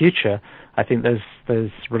 Ultimately, in the future, I think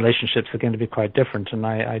those relationships are going to be quite different, and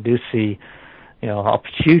I do see,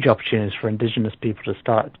 huge opportunities for indigenous people to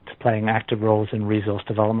start playing active roles in resource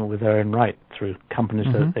development with their own right through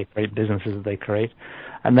companies that they create, businesses that they create,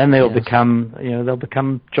 and then they will become, they'll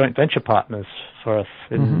become joint venture partners for us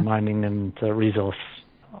in mining and resource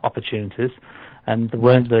opportunities. And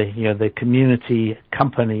the community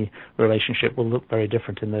company relationship will look very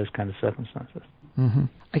different in those kind of circumstances.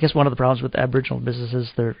 I guess one of the problems with Aboriginal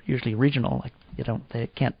businesses, they're usually regional. They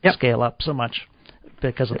can't scale up so much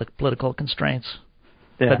because of the political constraints.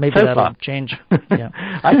 Yeah, but maybe that'll change. Yeah.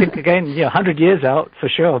 I think again, 100 years out for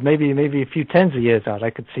sure. Maybe a few tens of years out,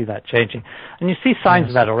 I could see that changing. And you see signs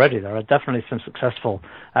of that already. There are definitely some successful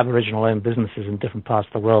Aboriginal-owned businesses in different parts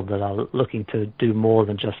of the world that are looking to do more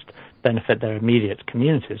than just benefit their immediate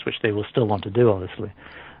communities, which they will still want to do, obviously.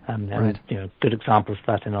 And good examples of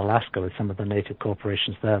that in Alaska with some of the native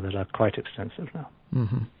corporations there that are quite extensive now.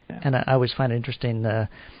 And I always find it interesting.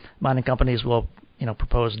 Mining companies will,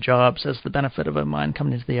 propose jobs as the benefit of a mine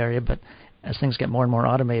coming into the area, but as things get more and more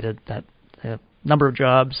automated, that the number of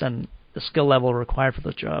jobs and the skill level required for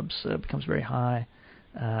those jobs becomes very high.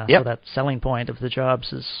 So that selling point of the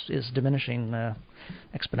jobs is diminishing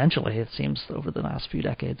exponentially, it seems, over the last few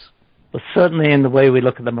decades. Well, certainly in the way we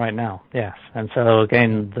look at them right now, yes. And so,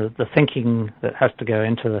 again, the thinking that has to go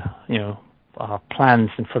into, our plans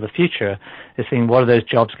and for the future is seeing what are those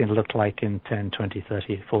jobs going to look like in 10, 20,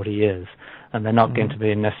 30, 40 years. And they're not going to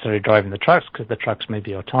be necessarily driving the trucks because the trucks may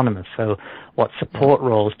be autonomous. So what support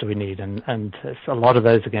roles do we need? And a lot of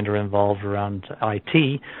those are going to involve around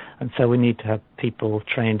IT. And so we need to have people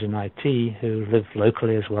trained in IT who live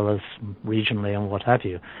locally as well as regionally and what have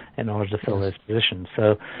you in order to fill those positions.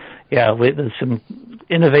 So, there's some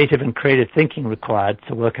innovative and creative thinking required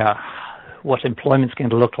to work out what employment's going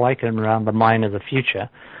to look like and around the mine of the future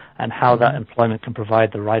and how that employment can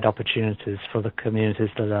provide the right opportunities for the communities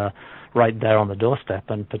that are right there on the doorstep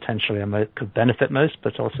and potentially could benefit most,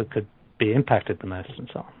 but also could be impacted the most and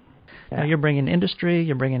so on. Now you're bringing industry,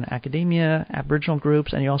 you're bringing academia, Aboriginal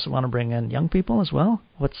groups, and you also want to bring in young people as well.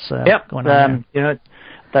 What's going on there?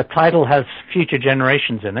 the title has future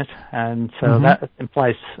generations in it, and so that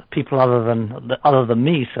implies people other than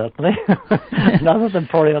me, certainly, and other than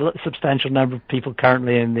probably a substantial number of people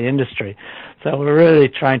currently in the industry. So we're really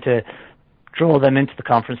trying to draw them into the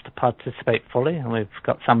conference to participate fully, and we've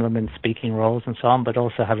got some of them in speaking roles and so on, but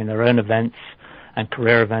also having their own events and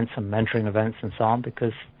career events and mentoring events and so on,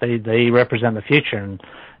 because they represent the future, and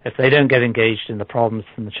if they don't get engaged in the problems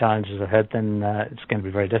and the challenges ahead, then it's going to be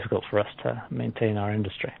very difficult for us to maintain our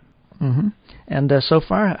industry. Mm-hmm. And so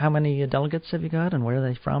far, how many delegates have you got, and where are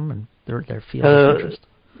they from, and their field of interest?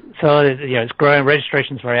 So it's growing.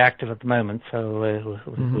 Registration's very active at the moment, so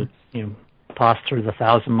we passed through the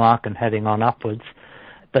 1,000 mark and heading on upwards.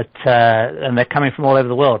 But and they're coming from all over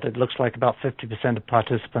the world. It looks like about 50% of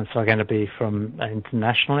participants are going to be from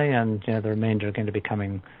internationally, and the remainder are going to be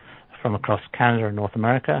coming from across Canada and North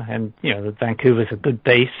America. And Vancouver's a good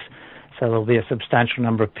base, so there'll be a substantial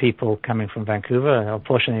number of people coming from Vancouver.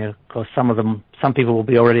 Unfortunately, of course, some people will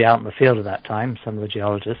be already out in the field at that time, some of the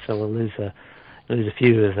geologists, so we'll lose a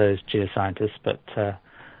few of those geoscientists, but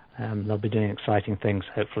they'll be doing exciting things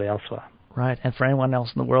hopefully elsewhere. Right, and for anyone else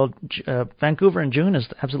in the world, Vancouver in June is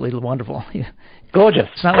absolutely wonderful. Gorgeous.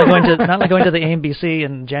 It's not like going to the AMBC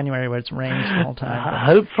in January where it's rains the whole time.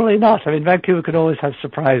 Hopefully not. I mean, Vancouver could always have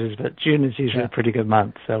surprises, but June is usually a pretty good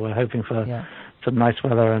month, so we're hoping for some nice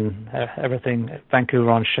weather and everything. Vancouver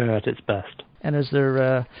on show at its best. And is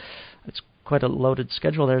there? It's quite a loaded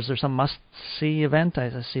schedule there. Is there some must-see event?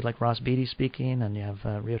 I see like Ross Beatty speaking, and you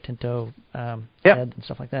have Rio Tinto Ed and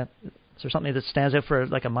stuff like that. Is there something that stands out for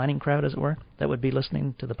like a mining crowd, as it were, that would be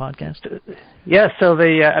listening to the podcast? Yeah, so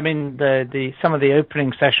some of the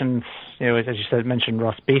opening sessions, as you said, mentioned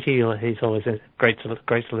Ross Beatty. He's always great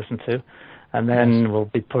to listen to, and then we'll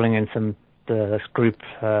be pulling in this group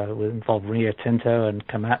will involve Rio Tinto and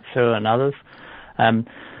Komatsu and others.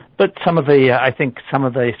 But some of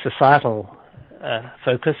the societal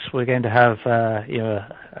focus, we're going to have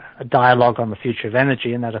a dialogue on the future of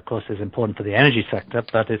energy, and that of course is important for the energy sector,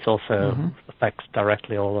 but it also affects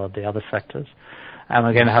directly all of the other sectors. And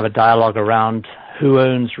we're going to have a dialogue around who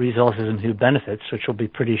owns resources and who benefits, which will be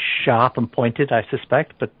pretty sharp and pointed, I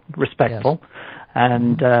suspect, but respectful. Yes.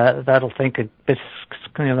 And that'll think a bit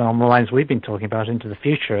on the lines we've been talking about into the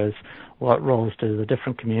future, as what roles do the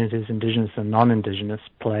different communities, indigenous and non-indigenous,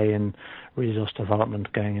 play in resource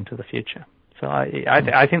development going into the future. So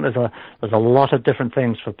I think there's a lot of different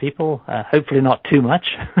things for people. Hopefully not too much.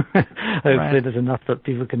 Hopefully there's enough that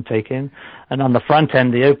people can take in. And on the front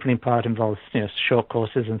end, the opening part involves short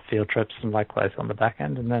courses and field trips, and likewise on the back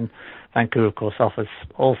end. And then Vancouver, of course, offers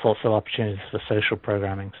all sorts of opportunities for social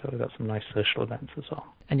programming. So we've got some nice social events as well.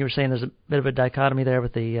 And you were saying there's a bit of a dichotomy there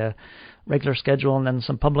with the regular schedule and then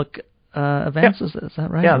some public events. Is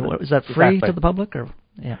that right? Yeah, is that free to the public or?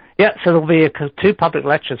 Yeah, so there'll be two public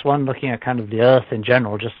lectures, one looking at kind of the Earth in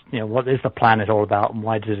general, just, what is the planet all about and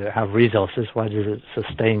why does it have resources, why does it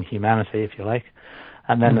sustain humanity, if you like.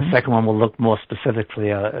 And then the second one will look more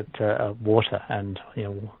specifically at water and,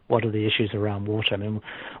 what are the issues around water. I mean,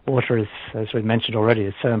 water is, as we mentioned already,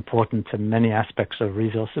 is so important to many aspects of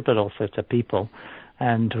resources, but also to people.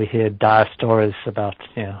 And we hear dire stories about,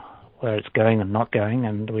 where it's going and not going,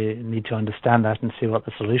 and we need to understand that and see what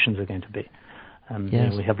the solutions are going to be.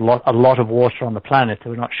 We have a lot of water on the planet.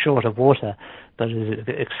 We're not short of water, but is it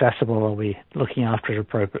accessible? Are we looking after it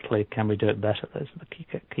appropriately? Can we do it better? Those are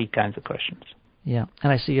the key kinds of questions. Yeah,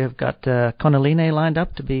 and I see you've got Konaline lined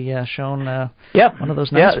up to be shown. One of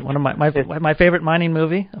those nights. One of my favorite mining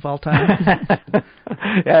movie of all time.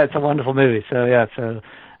 Yeah, it's a wonderful movie. So the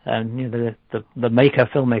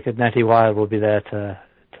filmmaker Nettie Wild will be there to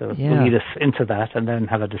lead us into that, and then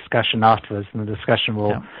have a discussion afterwards. And the discussion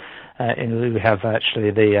will. We have actually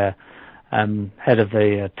the head of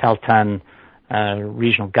the Taltan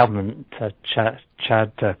regional government,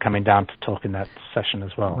 Chad, coming down to talk in that session as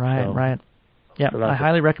well. Right. Yeah, so I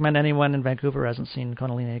highly recommend anyone in Vancouver who hasn't seen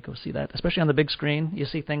Konaline go see that, especially on the big screen. You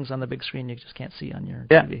see things on the big screen you just can't see on your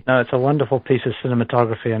TV. No, it's a wonderful piece of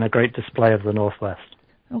cinematography and a great display of the Northwest.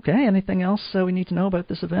 Okay, anything else we need to know about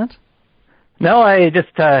this event? No, I just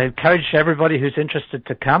encourage everybody who's interested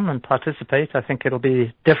to come and participate. I think it'll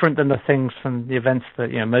be different than the things from the events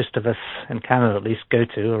that most of us in Canada at least go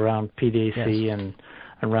to around PDAC and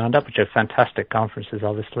Roundup, which are fantastic conferences,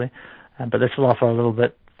 obviously. But this will offer a little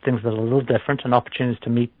bit things that are a little different and opportunities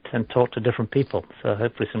to meet and talk to different people. So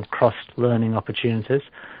hopefully some cross-learning opportunities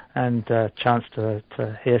and a chance to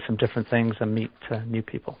hear some different things and meet new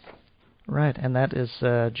people. Right, and that is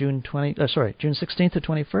June 16th to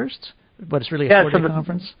 21st. But it's really a 4-day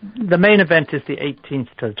conference? The main event is the 18th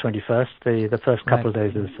to the 21st. The first couple of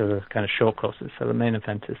days is sort of kind of short courses. So the main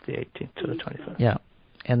event is the 18th to the 21st. Yeah.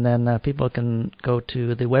 And then people can go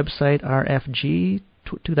to the website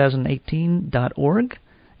rfg2018.org.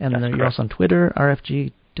 And then you're also on Twitter,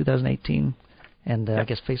 rfg2018, and I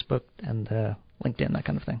guess Facebook and LinkedIn, that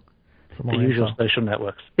kind of thing. For more the usual info. social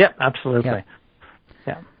networks. Yep, absolutely.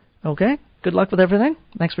 Yeah. Okay. Good luck with everything.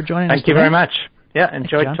 Thanks for joining us. Thank you very much. Yeah,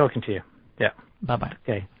 enjoyed John. talking to you. Yeah. Bye-bye.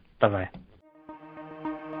 Okay. Bye-bye.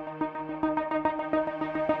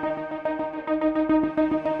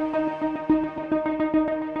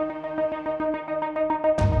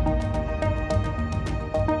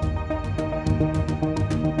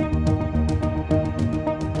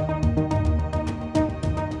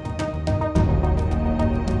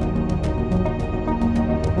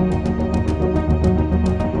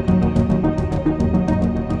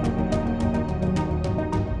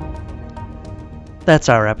 That's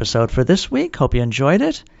our episode for this week. Hope you enjoyed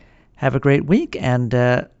it. Have a great week, and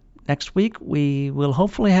next week we will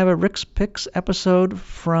hopefully have a Rick's Picks episode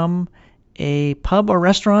from a pub or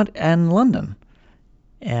restaurant in London.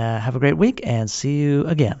 Have a great week, and see you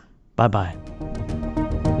again. Bye-bye.